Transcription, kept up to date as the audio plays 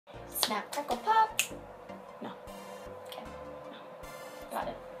snap, crackle, pop. No. Okay. No. Got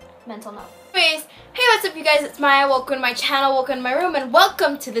it. Mental note. Anyways, hey, what's up you guys? It's Maya. Welcome to my channel, welcome to my room, and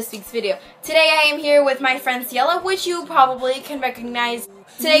welcome to this week's video. Today I am here with my friend Ciela, which you probably can recognize.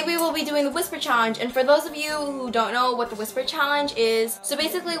 Today we will be doing the Whisper Challenge, and for those of you who don't know what the Whisper Challenge is, so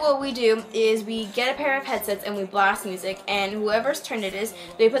basically what we do is we get a pair of headsets and we blast music, and whoever's turn it is,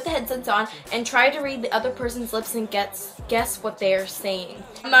 they put the headsets on and try to read the other person's lips and guess what they're saying.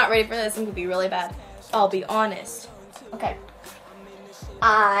 I'm not ready for this, I'm gonna be really bad. I'll be honest. Okay.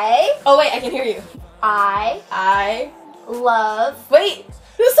 Oh wait, I can hear you. I love. Wait,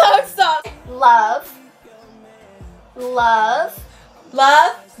 the song stopped.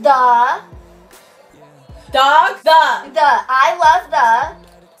 Love the dog. I love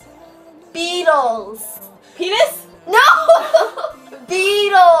the Beatles. penis? No!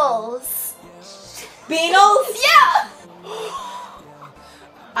 Beatles. Beatles? Yeah!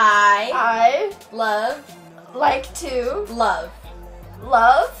 I like to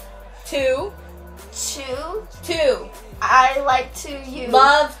love to I like to you.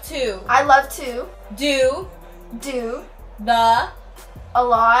 I love to do a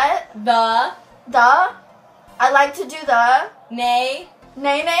lot. I like to do the nay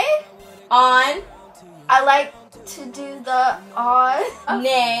on. I like to do the on.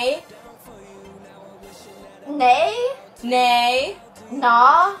 nay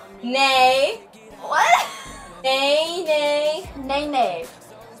Nah. nay What? nay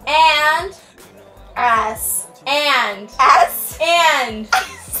And ass and and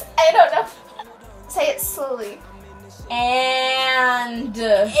I don't know. Say it slowly. and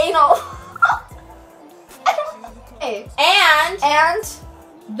Anal. I don't know. Hey. and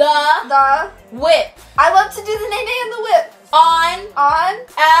The whip I love to do the nay and the whip on on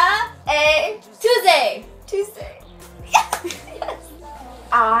a a Tuesday. Yes.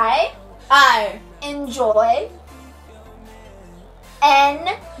 I enjoy.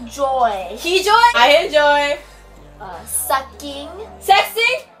 Enjoy. I enjoy Sucking.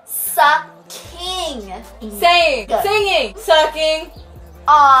 sexing, saying, Good. singing, sucking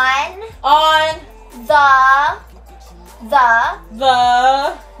On the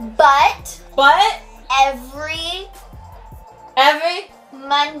but butt every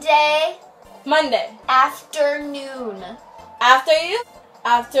Monday afternoon.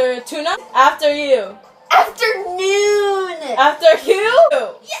 after tuna, after you, Afternoon. after you,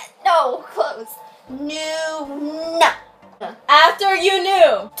 Yeah, no, close. Noon. after you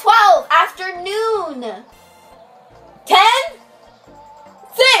knew, 12 afternoon. 10,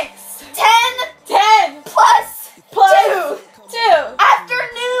 6, 10 plus 2. 2,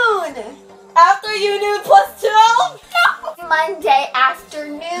 Afternoon. after you knew plus 12, Monday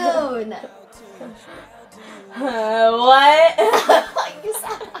afternoon. what? You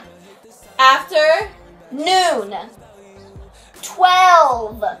said After noon.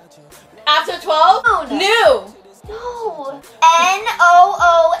 12. After 12, Noon. new, No.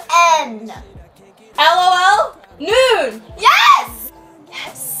 Noon. LOL, noon. Yes.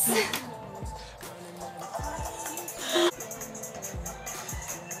 Yes.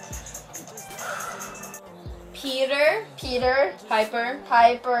 Peter. Piper,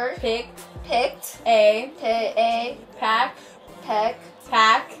 Picked. a Pack.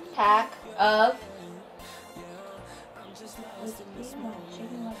 pack of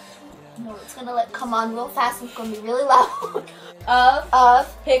No, it's gonna come on real fast and it's gonna be really loud.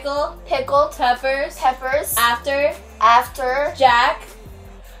 of pickled Peppers. after Jack.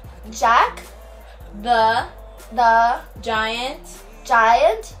 the The giant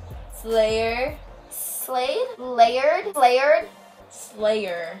giant. slayer Layered.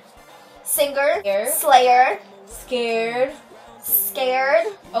 Singer. Slayer. scared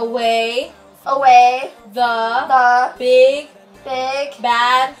Away. the Big.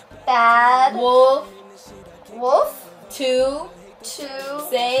 bad Bad. wolf To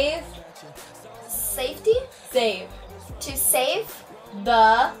save safety. To save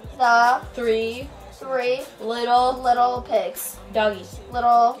the the 3 little pigs. doggies,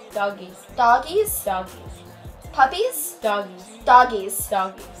 Doggies. Puppies.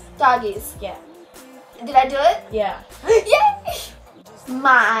 Doggies. Yeah, Did I do it? yeah. Yay!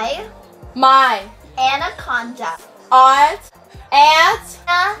 My anaconda. Aunt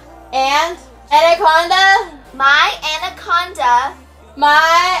and anaconda. My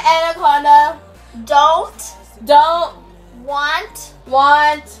anaconda Don't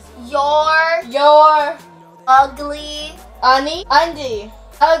want your ugly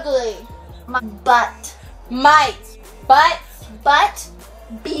ugly butt. But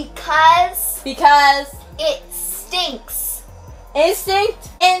because because it stinks. instinct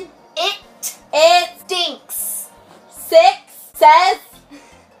It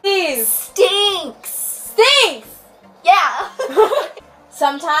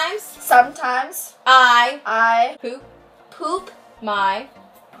Sometimes I poop poop my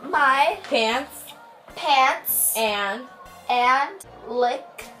my pants pants and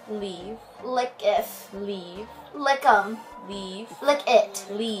lick leave lick 'em. leave Lick it.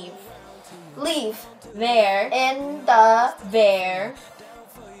 leave Leave there in the there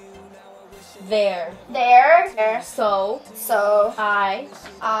there. so I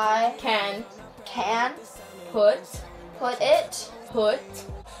I can put put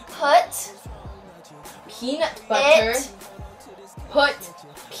peanut butter it put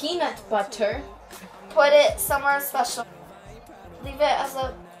peanut butter put it somewhere special. Leave it as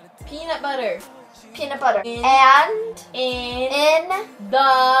a peanut butter peanut butter in in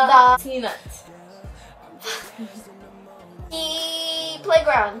the peanut the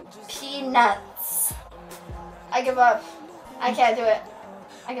playground. Peanuts. I give up. I can't do it.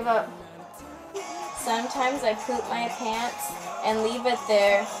 I give up. Sometimes I poop my pants and leave it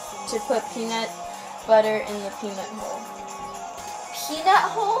there to put peanut butter in the peanut hole. Peanut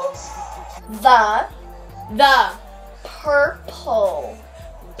hole. The The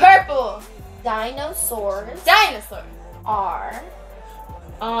purple dinosaurs dinosaur are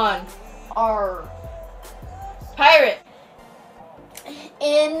on pirate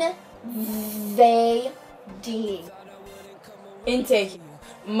invading intake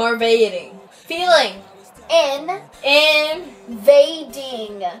marvating feeling invading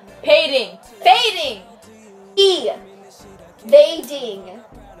fading evading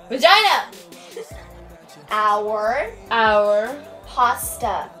vagina our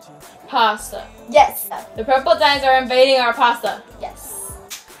pasta. pasta. Yes. The purple dinosaur are invading our pasta. Yes.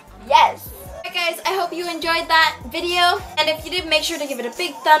 Yes. Alright guys, I hope you enjoyed that video, and if you did, make sure to give it a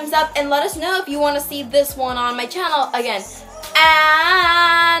big thumbs up and let us know if you want to see this one on my channel again.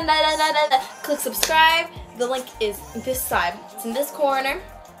 And click subscribe. The link is this side. It's in this corner.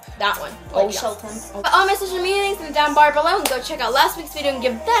 That one. Oh, yes. Shelton. All my social media links in the down bar below, and go check out last week's video and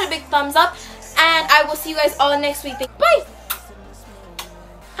give that a big thumbs up. And I will see you guys all next week. Bye!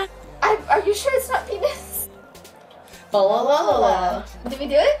 Are you sure it's not penis? Bolololola. Did we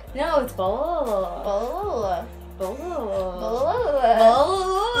do it? No, it's bolololola. Bolololola. Bolololola.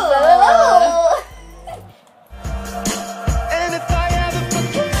 Bolololola. Bolololola. Bolololola.